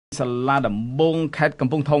សាលាដំបងខេត្តកំ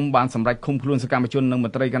ពង់ធំបានសម្រេចឃុំខ្លួនសកម្មជននិងម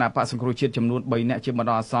ន្ត្រីគណៈបក្សសង្គ្រោះជាតិចំនួន3នាក់ជាបណ្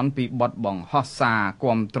ដោះអាសន្នពីបទបង្ហោះសារ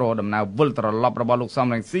គាំទ្រដំណើរវិលត្រឡប់របស់លោកសំ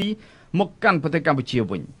រងស៊ីមកកាន់ប្រទេសកម្ពុជា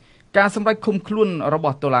វិញការសម្រេចឃុំខ្លួនរប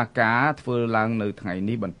ស់តុលាការធ្វើឡើងនៅថ្ងៃ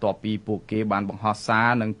នេះបន្ទាប់ពីពួកគេបានបង្ហោះសារ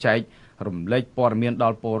និងចែករំលែកព័ត៌មានដ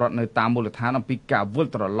ល់ពលរដ្ឋនៅតាមមូលដ្ឋានអំពីការវិល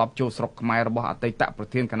ត្រឡប់ចូលស្រុកខ្មែររបស់អតីតប្រ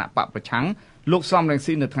ធានគណៈបកប្រឆាំងលោកសំរង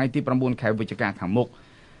ស៊ីនៅថ្ងៃទី9ខែវិច្ឆិកាខាងមុខ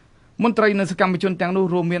មន្ត្រីនិងសកម្មជនទាំងនោះ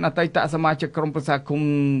រួមមានអតីតសមាជិកក្រុមប្រឹក្សាគុំ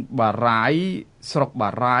បារាយស្រុកបា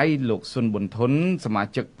រាយលោកស៊ុនប៊ុនធុនសមា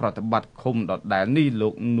ជិកប្រតិបត្តិឃុំដដែលនេះលោ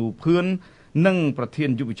កនូភឿននិងប្រធាន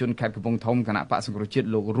យុវជនខេត្តកំពង់ធំគណៈបក្សសង្គ្រោះជាតិ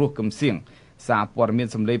លោករស់កឹមសៀងសារព័ត៌មាន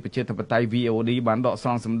សម្លេងប្រជាធិបតេយ្យ VOD បានដកស្រ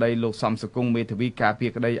ង់សម្ដីលោកសំសុគង្គមេធាវីការពា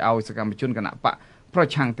រក្តីឲ្យសកម្មជនគណៈបកប្រ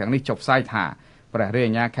ឆាំងទាំងនេះចុះផ្សាយថាព្រះរាជ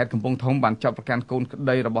អាជ្ញាខេត្តកំពង់ធំបានចាប់ប្រកាន់កូនក្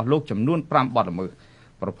តីរបស់លោកចំនួន5បទល្មើស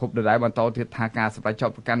ប្រពន្ធដដែលបន្តទៀតថាការសម្រេចចា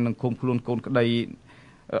ប់ប្រកាន់និងឃុំខ្លួនកូនក្តី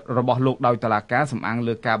របស់លោកដោយតុលាការសំអាង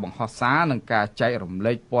លើការបង្ហោះសារនិងការចែករំ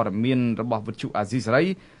លែកព័ត៌មានរបស់វិទ្យុអាស៊ីសេរី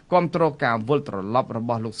គាំទ្រការវិលត្រឡប់រប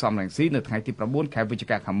ស់លោកសំរងស៊ីនៅថ្ងៃទី9ខែវិច្ឆិ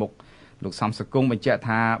កាខាងមុខលោកសំសុគង្គបញ្ជាក់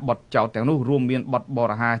ថាបទចោទទាំងនោះរួមមានបទប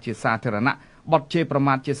រិហាជាសាធារណៈបទជេរប្រ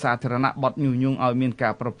មាថជាសាធារណៈបទញុះញង់ឲ្យមានកា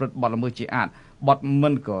រប្រព្រឹត្តបទល្មើសជាអាតបទមិ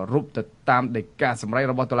នគោរពទៅតាមដីកាសម្រេច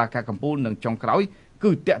របស់តុលាការកំពូលនិងចុងក្រោយ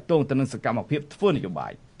គឺតាក់ទងទៅនឹងសកម្មភាពធ្វើនយោបា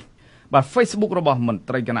យបាទ Facebook របស់មន្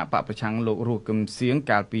ត្រីគណៈបកប្រឆាំងលោករស់កឹមសៀង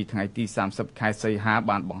កាលពីថ្ងៃទី30ខែសីហា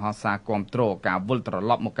បានបង្ហោះសារគាំទ្រការវិលត្រ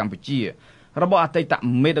ឡប់មកកម្ពុជារបស់អតីត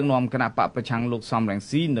មេដឹកនាំគណៈបកប្រឆាំងលោកសំរង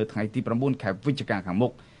ស៊ីនៅថ្ងៃទី9ខែវិច្ឆិកាខាងមុ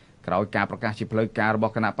ខក្រោយការប្រកាសជាផ្លូវការរប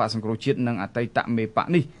ស់គណៈបកសង្គ្រោះជាតិនិងអតីតមេបក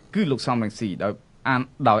នេះគឺលោកសំរងស៊ីដោយ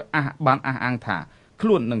អះអាងថាខ្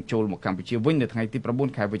លួននឹងចូលមកកម្ពុជាវិញនៅថ្ងៃទី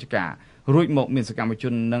9ខែវិច្ឆិការួចមកមានសកម្មជ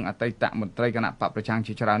ននិងអតីតមន្ត្រីគណៈបកប្រឆាំង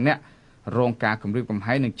ជាច្រើនអ្នករងការគំរាមកំ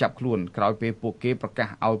ហែងនិងចាប់ខ្លួនក្រោយពេលពួកគេប្រកាស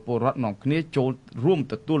ឲ្យពលរដ្ឋនាំគ្នាចូលរួម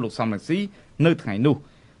ទទួលលោកសំរងស៊ីនៅថ្ងៃនោះ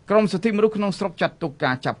ក្រមសិទ្ធិមនុស្សក្នុងស្រុកចាត់ទុក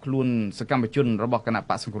ការចាប់ខ្លួនសកម្មជនរបស់គណៈ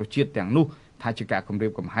បកសង្គ្រោះជាតិទាំងនោះថាជាការគំរា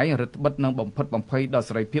មកំហែងរដ្ឋបិទនិងបំផិតបំភ័យដល់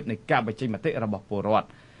សេរីភាពនៃការបញ្ចេញមតិរបស់ពលរដ្ឋ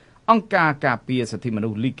អង្គការការពារសិទ្ធិមនុ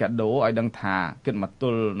ស្សលីកាដូឲ្យដឹងថាគិតមកទ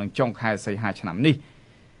ល់នឹងចុងខែសីហាឆ្នាំនេះ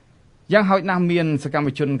យ៉ាងហោចណាស់មានសកម្ម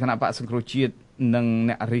ជនគណៈបកសង្គ្រោះជាតិនិង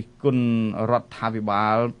អ្នករិះគន់រដ្ឋាភិបា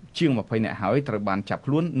លជាង20នាក់ហើយត្រូវបានចាប់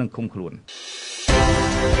ខ្លួននិងឃុំខ្លួន